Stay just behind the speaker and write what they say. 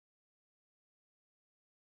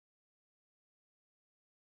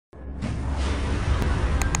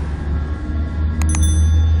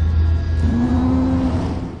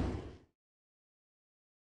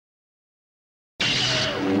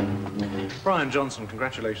Brian Johnson,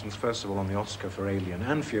 congratulations, first of all, on the Oscar for Alien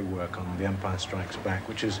and for your work on The Empire Strikes Back,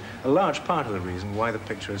 which is a large part of the reason why the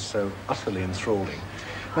picture is so utterly enthralling.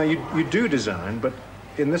 Now, you do design, but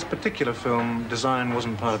in this particular film, design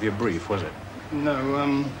wasn't part of your brief, was it?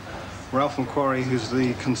 No, Ralph McQuarrie, who's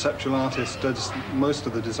the conceptual artist, does most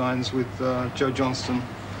of the designs with Joe Johnston,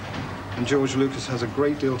 and George Lucas has a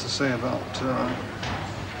great deal to say about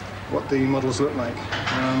what the models look like.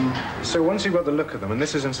 So once you've got the look of them, and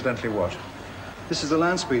this is incidentally what? This is the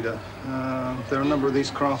land speeder. There are a number of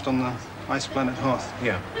these craft on the ice planet Hoth.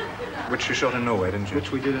 Yeah, which you shot in Norway, didn't you?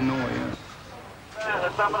 Which we did in Norway, yes.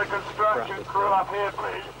 There's some of the construction crew up here,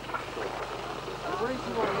 please.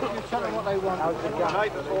 Tell them what they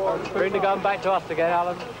want. Bring the gun back to us again,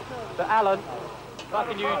 Alan. But Alan, if I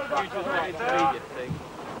can use an intermediate thing.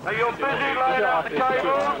 Are you busy laying out the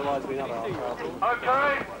cable?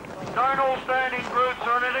 Okay. Don't all stand in groups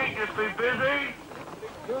or anything, just be busy.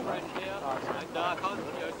 Bob.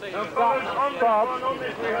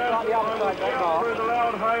 Through the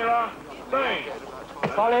loud hailer. Thanks.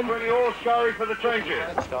 Colin. Pretty all scurry for the changes.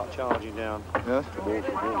 Start charging down. Yeah?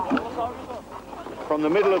 From the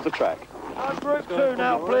middle of the track. Group 2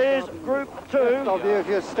 now, please. Group 2. Of you if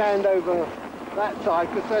you stand over that side,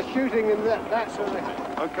 because they're shooting in that direction.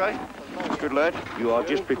 Okay. Good lad. You are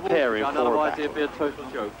just preparing for otherwise it. it'd be a total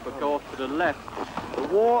joke. But go off to the left. The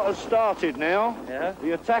war has started now. Yeah.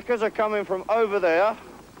 The attackers are coming from over there,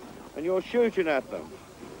 and you're shooting at them.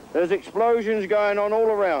 There's explosions going on all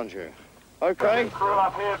around you. Okay? Crew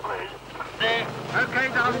up here, please. Okay,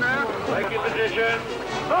 down there. Take your position.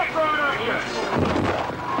 Left road action.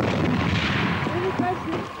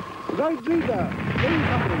 Right leader,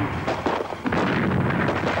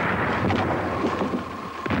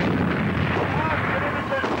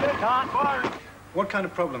 What kind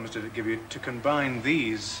of problems did it give you to combine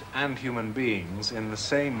these and human beings in the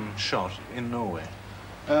same shot in Norway?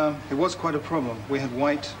 It was quite a problem. We had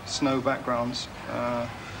white snow backgrounds.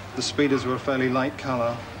 The speeders were a fairly light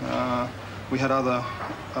color. We had other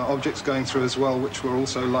objects going through as well, which were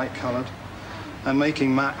also light colored. And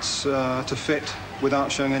making mats to fit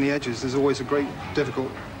without showing any edges is always a great,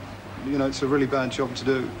 difficult, it's a really bad job to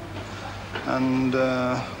do. And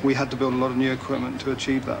we had to build a lot of new equipment to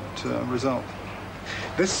achieve that result.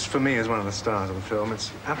 This, for me, is one of the stars of the film.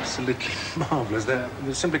 It's absolutely marvelous. They're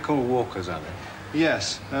simply called walkers, are they?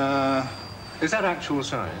 Yes. Is that actual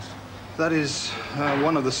size? That is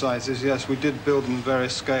one of the sizes, yes. We did build them in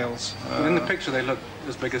various scales. In the picture, they look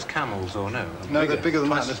as big as camels, or no? No, they're bigger than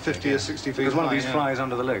that. They're 50 or 60 feet high. Because one of these flies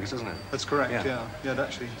under the legs, doesn't it? That's correct, yeah. Yeah, it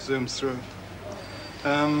actually zooms through.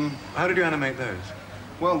 How did you animate those?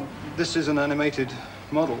 Well, this is an animated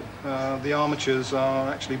model. The armatures are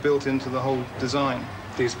actually built into the whole design.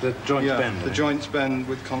 The joints bend? The joints bend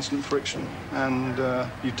with constant friction. And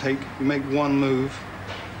you make one move,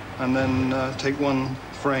 and then take one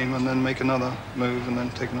frame, and then make another move, and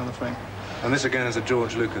then take another frame. And this, again, is a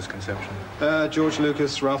George Lucas conception? George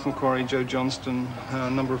Lucas, Ralph McQuarrie, Joe Johnston,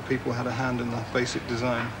 a number of people had a hand in the basic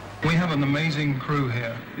design. We have an amazing crew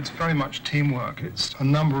here. It's very much teamwork. It's a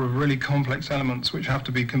number of really complex elements which have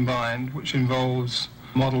to be combined, which involves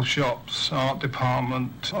model shops, art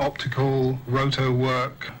department, optical, roto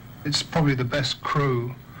work. It's probably the best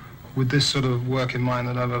crew with this sort of work in mind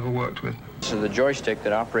that I've ever worked with. This is the joystick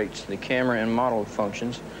that operates the camera and model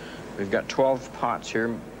functions. We've got 12 pots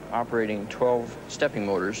here operating 12 stepping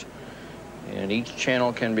motors, and each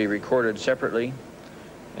channel can be recorded separately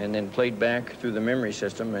and then played back through the memory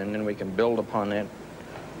system, and then we can build upon that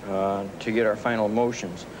to get our final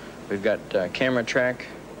motions. We've got camera track,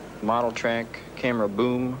 model track, camera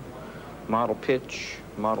boom, model pitch,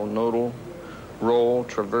 model nodal, roll,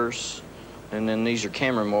 traverse, and then these are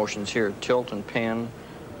camera motions here, tilt and pan,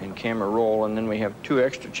 and camera roll, and then we have 2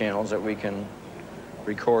 extra channels that we can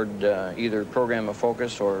record either program a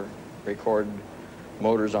focus or record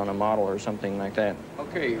motors on a model or something like that.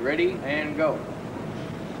 Okay, ready and go.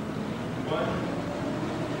 1,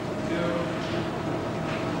 2,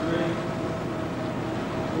 3,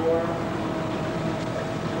 4,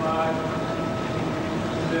 5,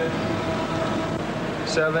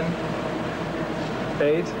 6, 7,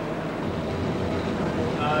 8,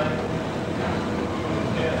 9,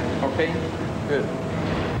 10. Okay, good.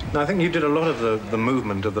 Now, I think you did a lot of the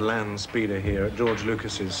movement of the land speeder here at George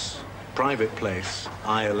Lucas's private place,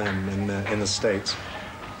 ILM, in the States.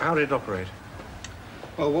 How did it operate?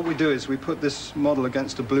 Well, what we do is we put this model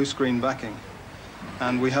against a blue screen backing,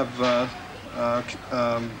 and we have a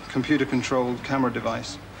computer-controlled camera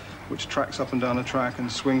device which tracks up and down a track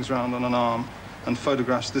and swings round on an arm and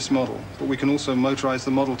photographs this model, but we can also motorize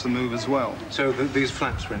the model to move as well. So these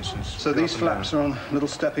flaps, for instance? So these flaps are on little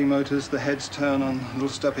stepping motors, the heads turn on little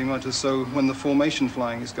stepping motors, so when the formation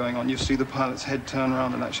flying is going on, you see the pilot's head turn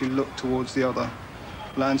around and actually look towards the other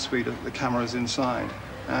land speeder, the camera's inside.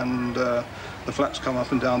 And the flaps come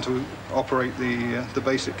up and down to operate the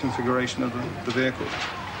basic configuration of the vehicle.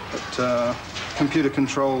 But computer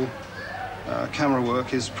control camera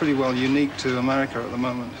work is pretty well unique to America at the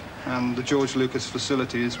moment. And the George Lucas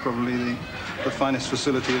facility is probably the finest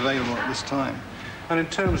facility available at this time. And in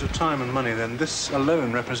terms of time and money, then, this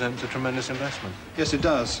alone represents a tremendous investment. Yes, it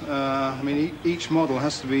does. I mean, each model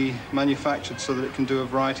has to be manufactured so that it can do a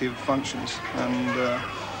variety of functions, and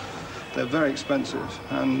they're very expensive.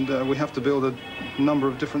 And we have to build a number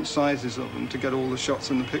of different sizes of them to get all the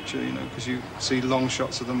shots in the picture, you know, because you see long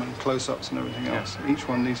shots of them and close-ups and everything else. Yes. Each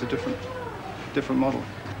one needs a different model.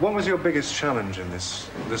 What was your biggest challenge in this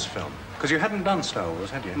film? Because you hadn't done Star Wars,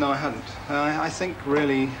 had you? No, I hadn't. I think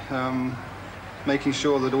really making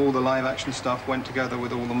sure that all the live action stuff went together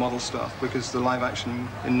with all the model stuff, because the live action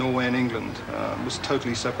in Norway and England was a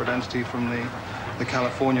totally separate entity from the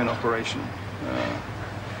Californian operation.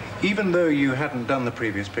 Even though you hadn't done the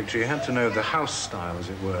previous picture, you had to know the house style, as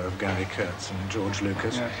it were, of Gary Kurtz and George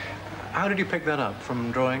Lucas. Yeah. How did you pick that up?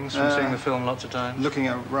 From drawings, from seeing the film lots of times? Looking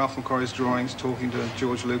at Ralph McQuarrie's drawings, talking to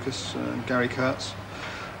George Lucas and Gary Kurtz,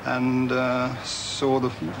 and saw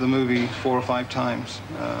the movie 4 or 5 times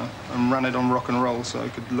and ran it on rock and roll so I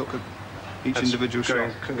could look at each individual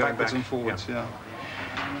shot, backwards and forwards, yeah.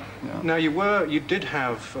 Now, you did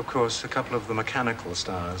have, of course, a couple of the mechanical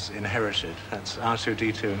stars inherited. That's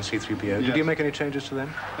R2-D2 and C-3PO. Yes. Did you make any changes to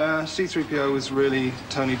them? C-3PO was really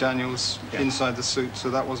Tony Daniels inside the suit, so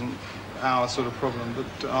that wasn't our sort of problem.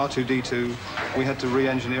 But R2-D2, we had to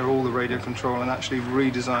re-engineer all the radio control and actually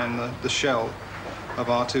redesign the shell of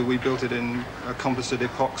R2. We built it in a composite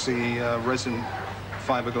epoxy resin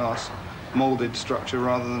fiberglass molded structure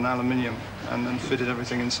rather than aluminium, and then fitted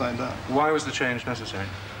everything inside that. Why was the change necessary?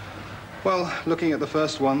 Well, looking at the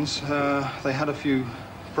first ones, they had a few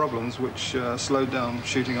problems which slowed down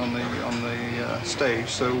shooting on the stage,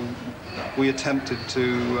 so we attempted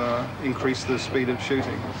to increase the speed of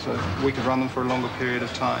shooting so we could run them for a longer period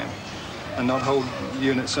of time and not hold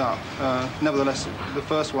units up. Nevertheless, the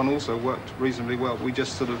first one also worked reasonably well. We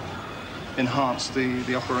just sort of enhanced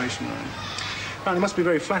the operation. And it must be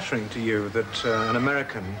very flattering to you that an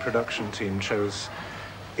American production team chose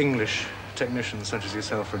English technicians such as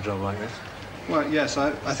yourself for a job like this. Well, yes,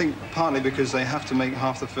 I think partly because they have to make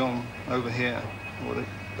half the film over here. Well,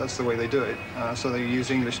 that's the way they do it, so they use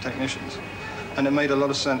English technicians. And it made a lot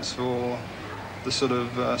of sense for the sort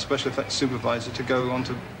of special effects supervisor to go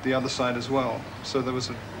onto the other side as well. So there was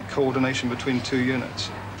a coordination between 2 units.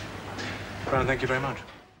 Brian, thank you very much.